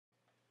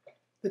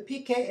The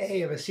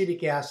pKa of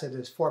acetic acid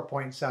is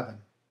 4.7,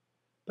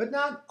 but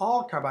not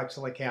all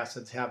carboxylic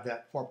acids have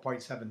that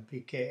 4.7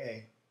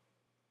 pKa.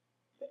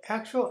 The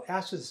actual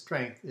acid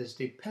strength is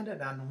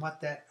dependent on what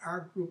that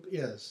R group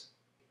is.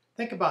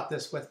 Think about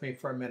this with me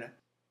for a minute.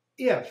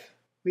 If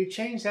we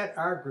change that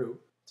R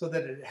group so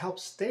that it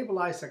helps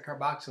stabilize the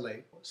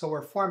carboxylate, so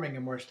we're forming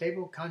a more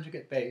stable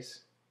conjugate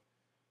base,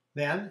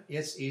 then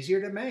it's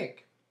easier to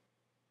make.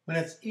 When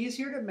it's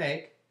easier to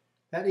make,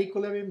 that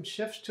equilibrium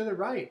shifts to the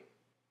right.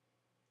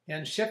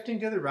 And shifting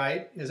to the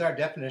right is our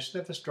definition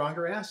of a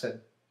stronger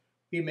acid.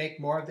 We make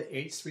more of the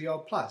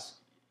H3O+.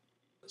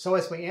 So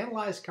as we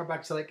analyze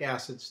carboxylic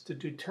acids to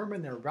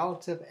determine their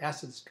relative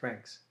acid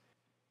strengths,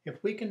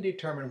 if we can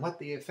determine what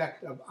the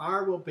effect of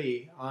R will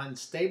be on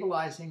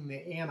stabilizing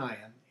the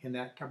anion in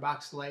that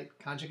carboxylate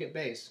conjugate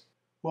base,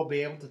 we'll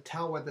be able to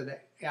tell whether the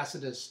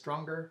acid is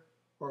stronger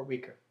or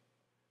weaker.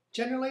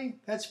 Generally,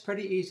 that's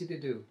pretty easy to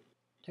do.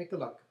 Take a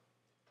look.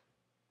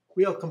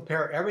 We'll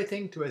compare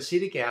everything to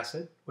acetic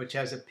acid, which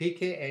has a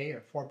pKa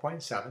of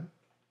 4.7.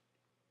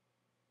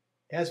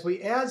 As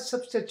we add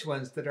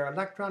substituents that are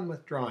electron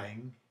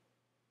withdrawing,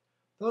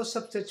 those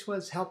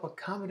substituents help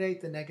accommodate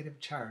the negative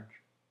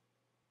charge.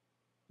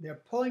 They're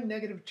pulling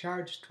negative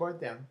charge toward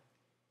them,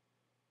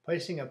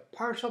 placing a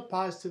partial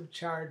positive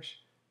charge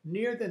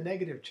near the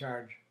negative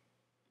charge.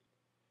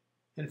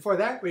 And for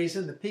that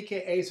reason, the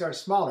pKa's are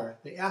smaller,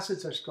 the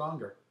acids are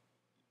stronger.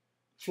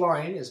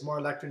 Fluorine is more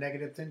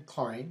electronegative than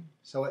chlorine,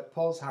 so it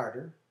pulls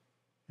harder,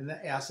 and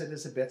the acid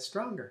is a bit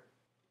stronger.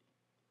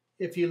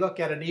 If you look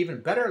at an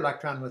even better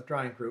electron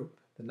withdrawing group,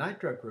 the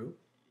nitro group,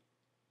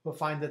 we'll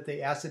find that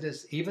the acid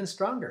is even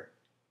stronger.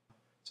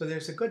 So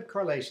there's a good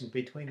correlation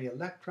between the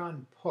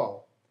electron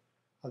pull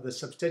of the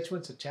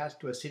substituents attached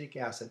to acetic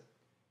acid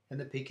and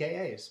the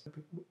pKa's,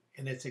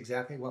 and it's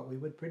exactly what we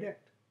would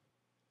predict.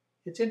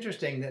 It's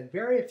interesting that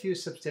very few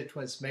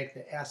substituents make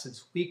the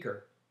acids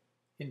weaker,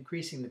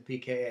 increasing the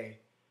pKa,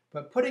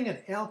 but putting an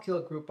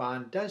alkyl group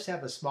on does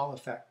have a small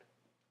effect.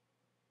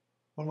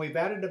 When we've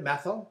added a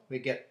methyl, we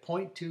get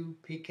 0.2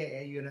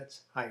 pKa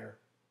units higher.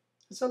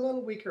 It's a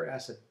little weaker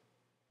acid.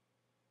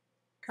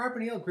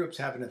 Carbonyl groups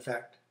have an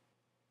effect.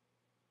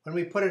 When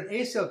we put an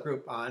acyl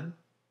group on,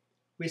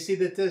 we see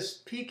that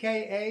this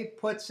pKa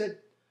puts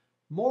it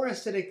more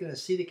acidic than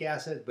acetic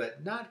acid,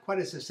 but not quite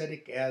as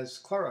acidic as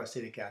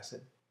chloroacetic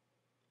acid.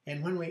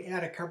 And when we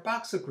add a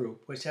carboxyl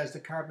group, which has the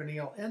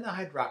carbonyl and the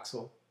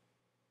hydroxyl,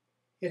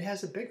 it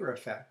has a bigger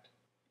effect.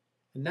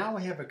 And now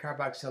we have a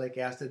carboxylic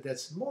acid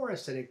that's more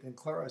acidic than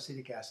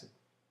chloroacetic acid.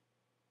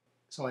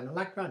 So an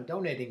electron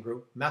donating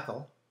group,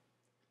 methyl,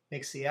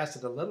 makes the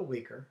acid a little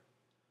weaker.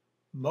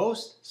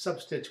 Most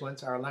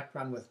substituents are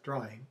electron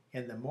withdrawing,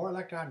 and the more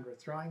electron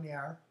withdrawing they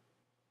are,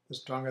 the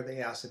stronger the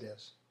acid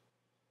is.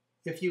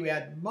 If you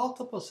add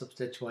multiple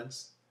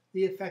substituents,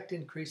 the effect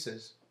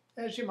increases,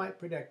 as you might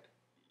predict.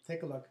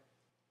 Take a look.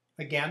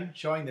 Again,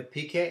 showing the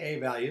pKa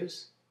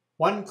values.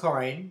 1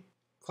 chlorine,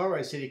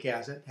 chloroacetic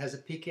acid, has a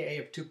pKa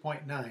of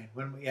 2.9.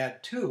 When we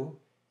add 2,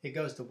 it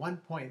goes to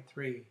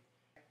 1.3.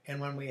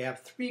 And when we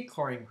have 3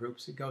 chlorine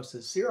groups, it goes to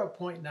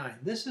 0.9.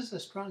 This is a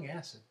strong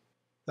acid.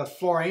 The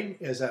fluorine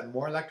is a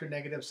more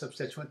electronegative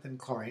substituent than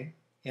chlorine,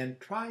 and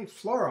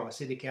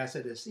trifluoroacetic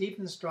acid is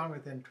even stronger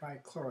than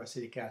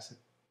trichloroacetic acid.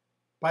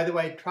 By the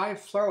way,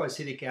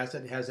 trifluoroacetic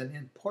acid has an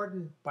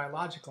important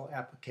biological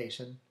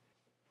application.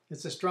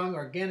 It's a strong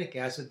organic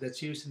acid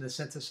that's used in the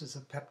synthesis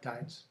of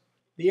peptides.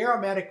 The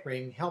aromatic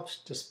ring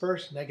helps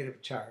disperse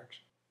negative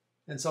charge,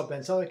 and so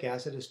benzoic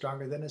acid is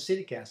stronger than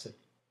acetic acid.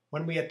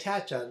 When we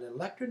attach an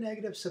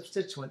electronegative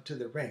substituent to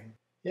the ring,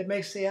 it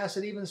makes the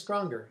acid even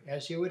stronger,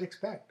 as you would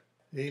expect.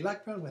 The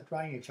electron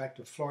withdrawing effect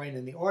of fluorine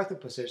in the ortho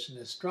position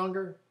is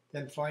stronger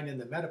than fluorine in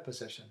the meta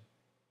position.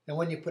 And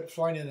when you put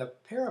fluorine in the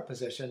para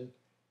position,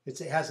 it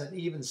has an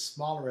even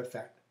smaller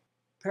effect.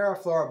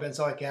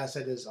 Parafluorobenzoic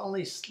acid is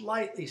only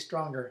slightly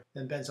stronger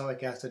than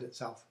benzoic acid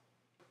itself.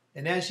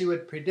 And as you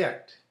would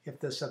predict, if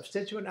the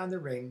substituent on the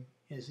ring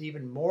is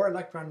even more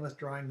electron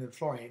withdrawing than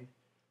fluorine,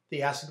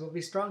 the acid will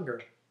be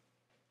stronger.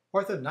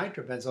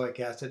 Orthonitrobenzoic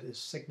acid is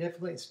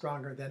significantly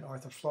stronger than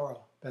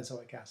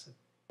orthofluorobenzoic acid.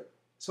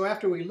 So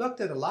after we looked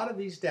at a lot of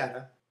these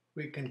data,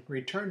 we can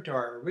return to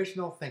our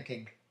original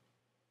thinking.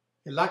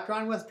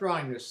 Electron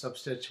withdrawing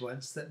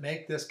substituents that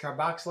make this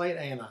carboxylate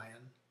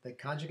anion, the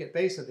conjugate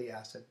base of the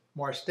acid,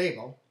 more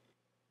stable,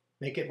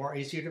 make it more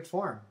easier to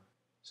form.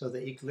 So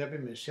the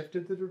equilibrium is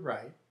shifted to the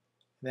right,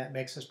 and that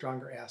makes a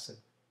stronger acid.